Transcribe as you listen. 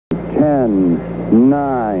10,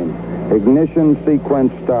 9, ignition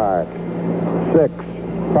sequence start. 6,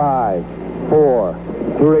 5, 4,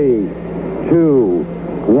 3, 2,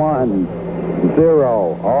 1,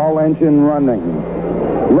 0. All engine running.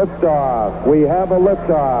 Liftoff. We have a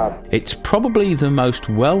liftoff. It's probably the most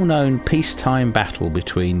well-known peacetime battle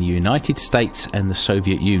between the United States and the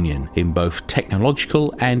Soviet Union in both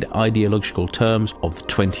technological and ideological terms of the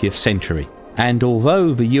 20th century. And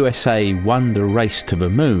although the USA won the race to the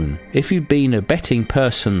moon, if you'd been a betting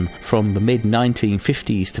person from the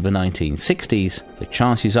mid-1950s to the 1960s, the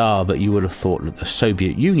chances are that you would have thought that the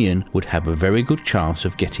Soviet Union would have a very good chance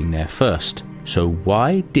of getting there first. So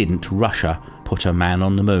why didn't Russia put a man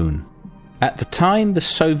on the moon? At the time, the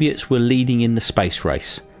Soviets were leading in the space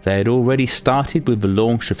race. They had already started with the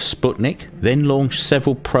launch of Sputnik, then launched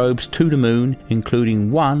several probes to the moon, including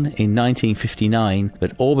one in 1959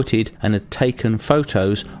 that orbited and had taken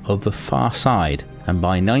photos of the far side, and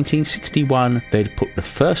by 1961 they'd put the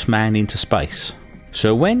first man into space.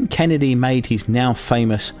 So when Kennedy made his now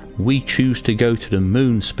famous "We choose to go to the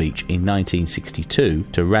moon" speech in 1962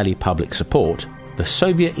 to rally public support, the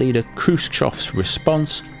Soviet leader Khrushchev's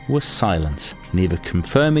response was silence, neither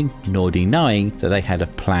confirming nor denying that they had a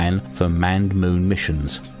plan for manned moon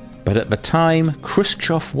missions. But at the time,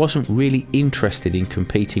 Khrushchev wasn't really interested in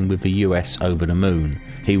competing with the US over the moon.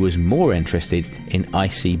 He was more interested in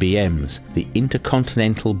ICBMs, the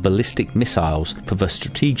intercontinental ballistic missiles for the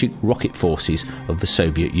strategic rocket forces of the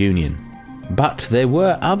Soviet Union. But there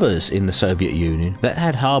were others in the Soviet Union that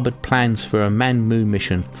had harboured plans for a manned moon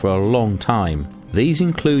mission for a long time. These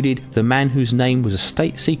included the man whose name was a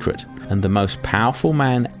state secret and the most powerful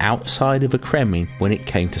man outside of the Kremlin when it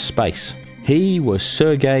came to space. He was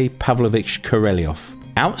Sergei Pavlovich Korolev.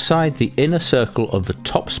 Outside the inner circle of the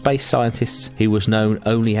top space scientists, he was known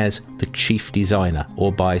only as the chief designer,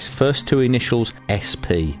 or by his first two initials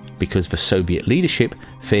SP, because the Soviet leadership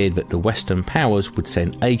feared that the Western powers would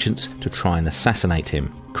send agents to try and assassinate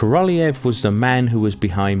him. Korolev was the man who was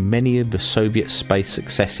behind many of the Soviet space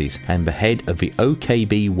successes and the head of the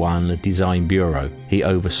OKB-1 Design Bureau. He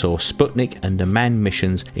oversaw Sputnik and the manned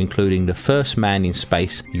missions, including the first man in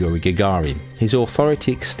space, Yuri Gagarin. His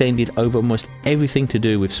authority extended over almost everything to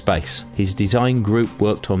do with space. His design group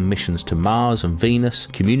worked on missions to Mars and Venus,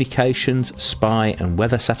 communications, spy and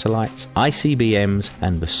weather satellites, ICBMs,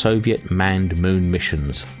 and the Soviet manned moon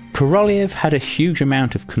missions. Korolev had a huge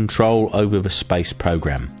amount of control over the space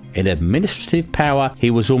program. In administrative power,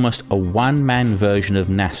 he was almost a one-man version of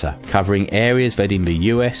NASA, covering areas that in the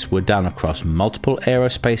US were done across multiple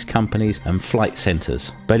aerospace companies and flight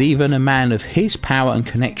centres. But even a man of his power and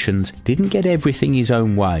connections didn't get everything his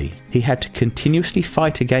own way. He had to continuously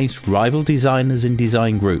fight against rival designers and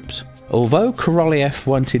design groups. Although Korolev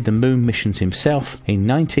wanted the moon missions himself, in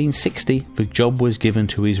 1960 the job was given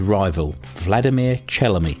to his rival, Vladimir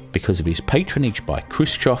Chelomey, because of his patronage by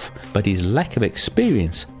Khrushchev, but his lack of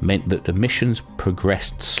experience meant that the missions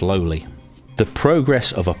progressed slowly. The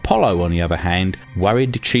progress of Apollo, on the other hand,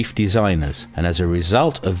 worried the chief designers, and as a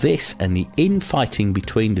result of this and the infighting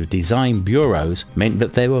between the design bureaus meant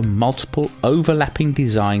that there were multiple overlapping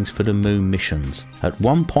designs for the moon missions. At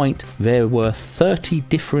one point there were 30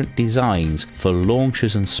 different designs for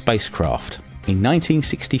launchers and spacecraft. In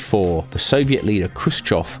 1964, the Soviet leader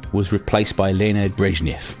Khrushchev was replaced by Leonid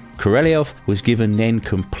Brezhnev. Korolev was given then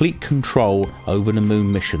complete control over the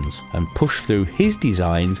moon missions and pushed through his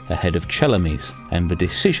designs ahead of Chelomey's, and the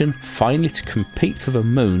decision finally to compete for the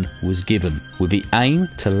moon was given, with the aim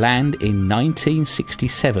to land in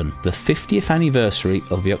 1967, the 50th anniversary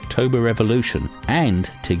of the October Revolution,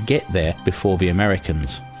 and to get there before the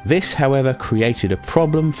Americans. This, however, created a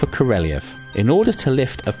problem for Korolev. In order to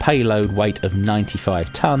lift a payload weight of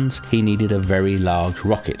 95 tons, he needed a very large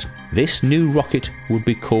rocket. This new rocket would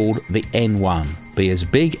be called the N1, be as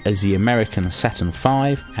big as the American Saturn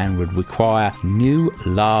V, and would require new,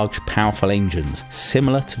 large, powerful engines,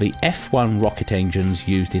 similar to the F-1 rocket engines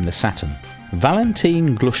used in the Saturn.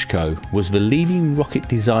 Valentin Glushko was the leading rocket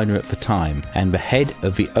designer at the time and the head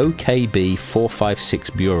of the OKB 456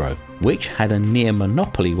 Bureau, which had a near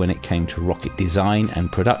monopoly when it came to rocket design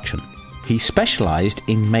and production. He specialised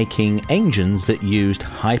in making engines that used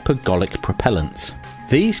hypergolic propellants.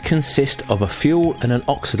 These consist of a fuel and an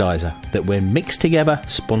oxidizer that, when mixed together,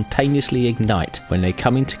 spontaneously ignite when they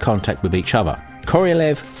come into contact with each other.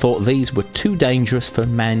 Korolev thought these were too dangerous for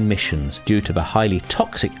manned missions due to the highly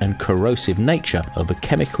toxic and corrosive nature of the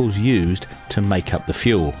chemicals used to make up the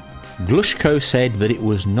fuel. Glushko said that it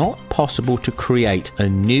was not possible to create a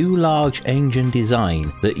new large engine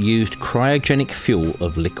design that used cryogenic fuel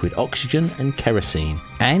of liquid oxygen and kerosene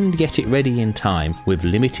and get it ready in time with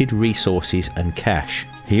limited resources and cash.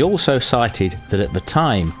 He also cited that at the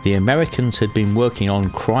time the Americans had been working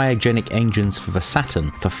on cryogenic engines for the Saturn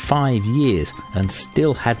for 5 years and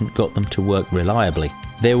still hadn't got them to work reliably.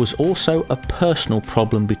 There was also a personal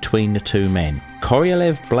problem between the two men.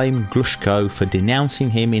 Korolev blamed Glushko for denouncing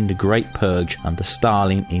him in the Great Purge under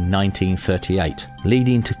Stalin in 1938,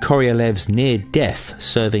 leading to Korolev's near death,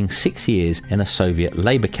 serving 6 years in a Soviet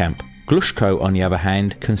labour camp. Glushko, on the other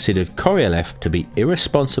hand, considered Korolev to be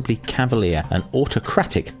irresponsibly cavalier and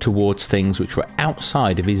autocratic towards things which were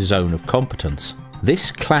outside of his zone of competence.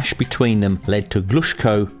 This clash between them led to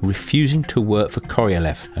Glushko refusing to work for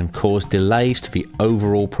Korolev and caused delays to the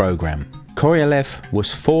overall program. Korolev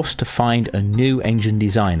was forced to find a new engine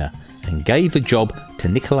designer and gave the job to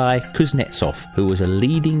Nikolai Kuznetsov, who was a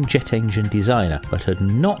leading jet engine designer but had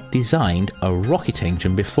not designed a rocket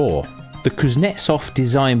engine before. The Kuznetsov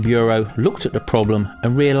Design Bureau looked at the problem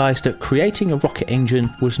and realised that creating a rocket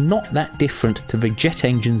engine was not that different to the jet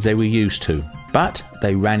engines they were used to. But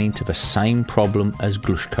they ran into the same problem as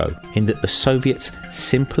Glushko, in that the Soviets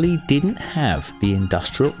simply didn't have the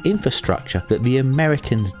industrial infrastructure that the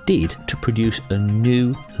Americans did to produce a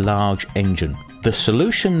new large engine. The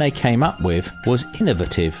solution they came up with was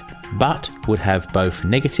innovative, but would have both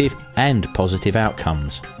negative and positive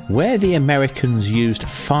outcomes. Where the Americans used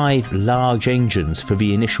 5 large engines for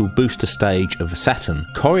the initial booster stage of the Saturn,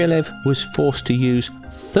 Korolev was forced to use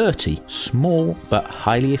 30 small but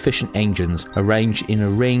highly efficient engines arranged in a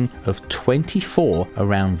ring of 24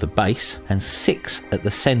 around the base and 6 at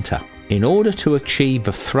the centre. In order to achieve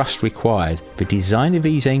the thrust required, the design of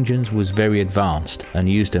these engines was very advanced and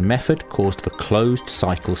used a method called the closed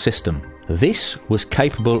cycle system. This was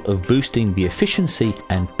capable of boosting the efficiency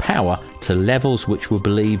and power to levels which were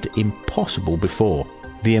believed impossible before.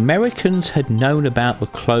 The Americans had known about the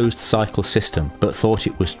closed cycle system, but thought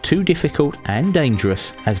it was too difficult and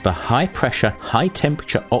dangerous, as the high pressure, high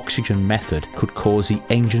temperature oxygen method could cause the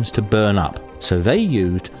engines to burn up. So they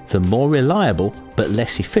used the more reliable but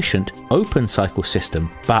less efficient open cycle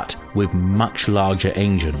system, but with much larger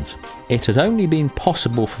engines. It had only been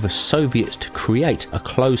possible for the Soviets to create a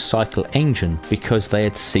closed cycle engine because they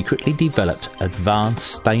had secretly developed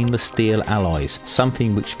advanced stainless steel alloys,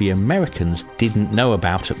 something which the Americans didn't know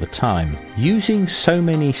about at the time. Using so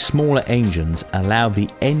many smaller engines allowed the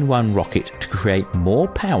N1 rocket to create more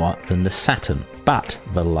power than the Saturn, but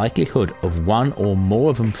the likelihood of one or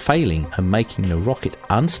more of them failing and making the rocket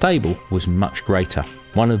unstable was much greater.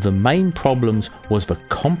 One of the main problems was the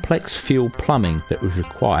complex fuel plumbing that was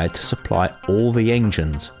required to supply all the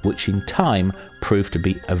engines, which in time proved to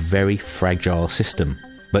be a very fragile system.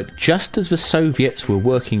 But just as the Soviets were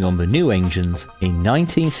working on the new engines, in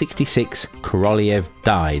 1966 Korolev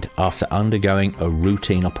died after undergoing a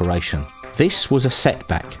routine operation. This was a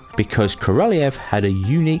setback because Korolev had a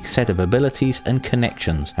unique set of abilities and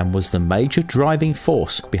connections and was the major driving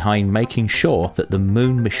force behind making sure that the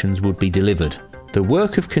moon missions would be delivered. The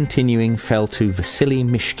work of continuing fell to Vasily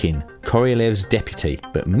Mishkin, Korolev's deputy,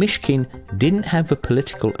 but Mishkin didn't have the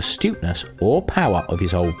political astuteness or power of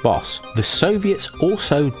his old boss. The Soviets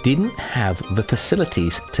also didn't have the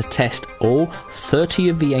facilities to test all 30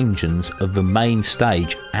 of the engines of the main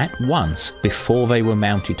stage at once before they were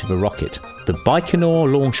mounted to the rocket. The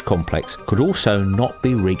Baikonur launch complex could also not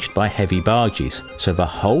be reached by heavy barges, so the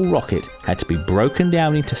whole rocket had to be broken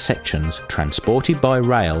down into sections, transported by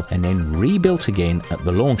rail and then rebuilt again at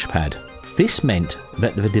the launch pad. This meant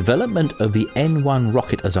that the development of the N1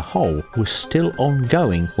 rocket as a whole was still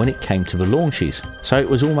ongoing when it came to the launches, so it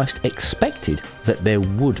was almost expected that there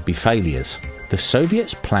would be failures. The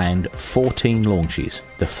Soviets planned 14 launches.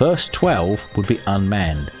 The first 12 would be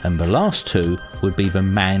unmanned, and the last 2 would be the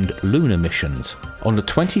manned lunar missions. On the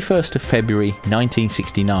 21st of February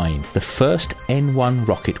 1969, the first N1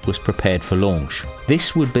 rocket was prepared for launch.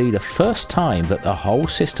 This would be the first time that the whole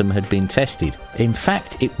system had been tested. In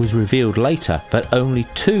fact, it was revealed later that only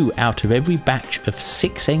 2 out of every batch of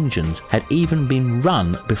 6 engines had even been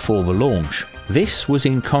run before the launch. This was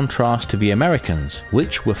in contrast to the Americans,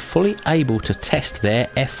 which were fully able to test their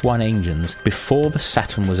F1 engines before the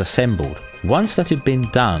Saturn was assembled. Once that had been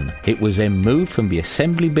done, it was then moved from the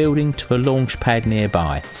assembly building to the launch pad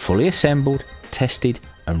nearby, fully assembled, tested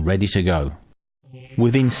and ready to go.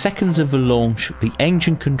 Within seconds of the launch, the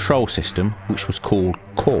engine control system, which was called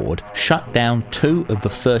Cord, shut down 2 of the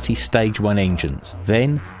 30 Stage 1 engines.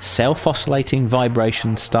 Then, self-oscillating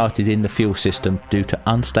vibrations started in the fuel system due to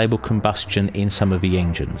unstable combustion in some of the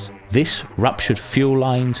engines. This ruptured fuel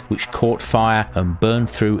lines which caught fire and burned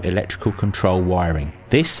through electrical control wiring.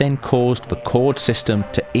 This then caused the cord system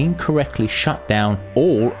to incorrectly shut down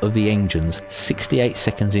all of the engines 68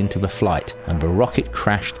 seconds into the flight, and the rocket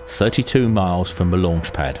crashed 32 miles from the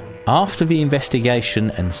launch pad. After the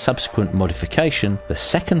investigation and subsequent modification, the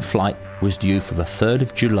second flight was due for the 3rd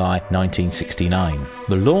of July 1969.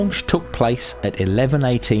 The launch took place at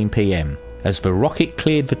 11:18 p.m. As the rocket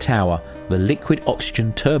cleared the tower, the liquid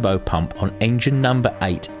oxygen turbo pump on engine number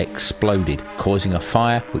 8 exploded, causing a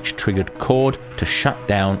fire which triggered cord to shut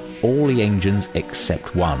down all the engines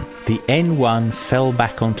except one. The N1 fell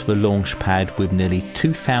back onto the launch pad with nearly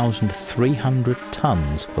 2,300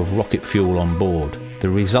 tons of rocket fuel on board. The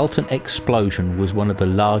resultant explosion was one of the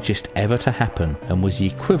largest ever to happen and was the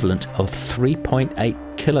equivalent of 3.8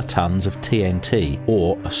 kilotons of TNT,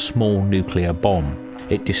 or a small nuclear bomb.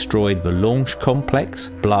 It destroyed the launch complex,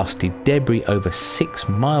 blasted debris over 6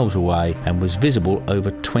 miles away, and was visible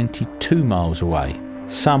over 22 miles away.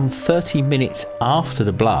 Some 30 minutes after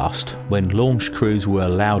the blast, when launch crews were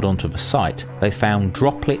allowed onto the site, they found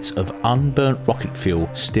droplets of unburnt rocket fuel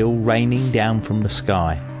still raining down from the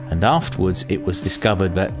sky. And afterwards it was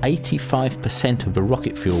discovered that 85% of the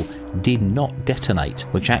rocket fuel did not detonate,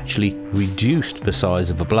 which actually reduced the size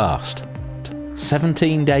of the blast.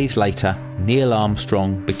 17 days later, Neil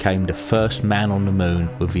Armstrong became the first man on the moon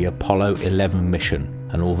with the Apollo 11 mission,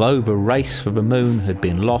 and although the race for the moon had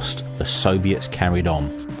been lost, the Soviets carried on.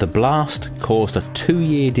 The blast caused a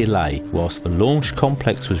 2-year delay whilst the launch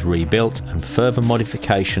complex was rebuilt and further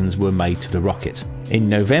modifications were made to the rocket. In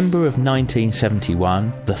November of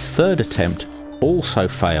 1971, the third attempt also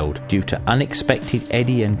failed due to unexpected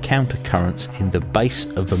eddy and countercurrents in the base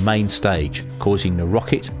of the main stage, causing the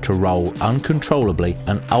rocket to roll uncontrollably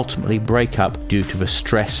and ultimately break up due to the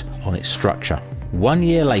stress on its structure. 1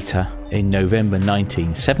 year later, in November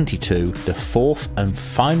 1972, the fourth and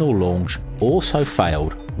final launch also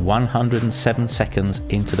failed 107 seconds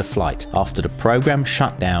into the flight after the program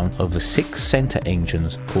shutdown of the 6 center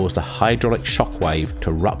engines caused a hydraulic shockwave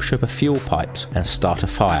to rupture the fuel pipes and start a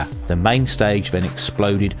fire. The main stage then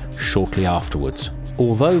exploded shortly afterwards.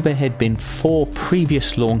 Although there had been 4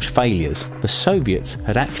 previous launch failures, the Soviets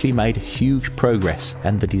had actually made huge progress,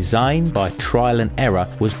 and the design by trial and error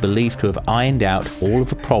was believed to have ironed out all of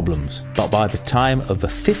the problems. But by the time of the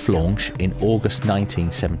 5th launch in August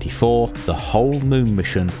 1974, the whole moon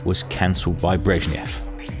mission was cancelled by Brezhnev.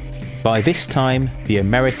 By this time, the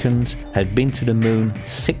Americans had been to the moon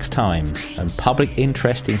 6 times, and public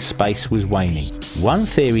interest in space was waning. One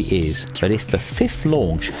theory is that if the 5th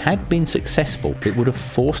launch had been successful, it would have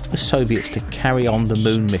forced the Soviets to carry on the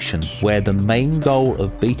moon mission, where the main goal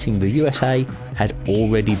of beating the USA had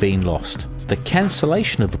already been lost. The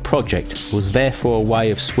cancellation of the project was therefore a way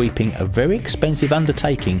of sweeping a very expensive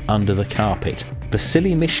undertaking under the carpet.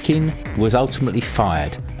 Vasily Mishkin was ultimately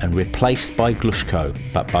fired and replaced by Glushko,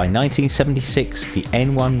 but by 1976 the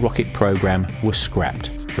N1 rocket program was scrapped.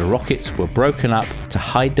 The rockets were broken up to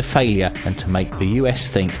hide the failure and to make the US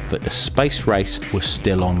think that the space race was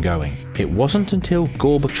still ongoing. It wasn't until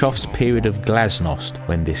Gorbachev's period of glasnost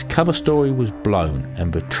when this cover story was blown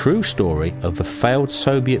and the true story of the failed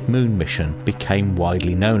Soviet moon mission became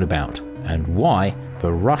widely known about, and why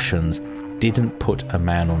the Russians didn't put a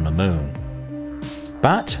man on the moon.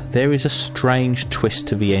 But there is a strange twist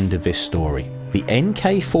to the end of this story. The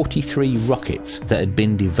NK-43 rockets that had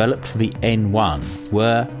been developed for the N1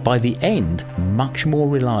 were, by the end, much more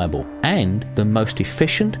reliable and the most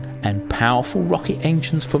efficient and powerful rocket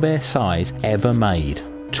engines for their size ever made.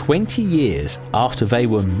 20 years after they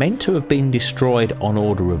were meant to have been destroyed on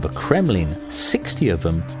order of the Kremlin, 60 of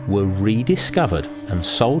them were rediscovered and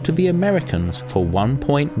sold to the Americans for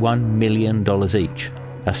 $1.1 million each.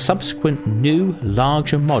 A subsequent new,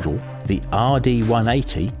 larger model, the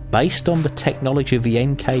RD-180, based on the technology of the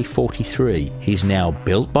NK-43, is now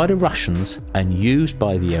built by the Russians and used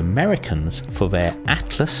by the Americans for their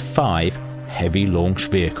Atlas V heavy launch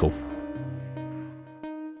vehicle.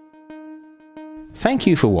 Thank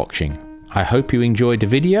you for watching. I hope you enjoyed the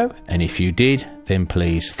video, and if you did, then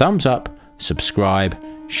please thumbs up, subscribe,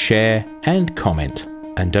 share and comment.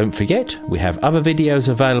 And don't forget, we have other videos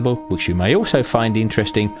available which you may also find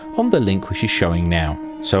interesting on the link which is showing now.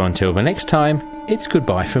 So until the next time, it's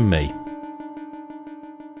goodbye from me.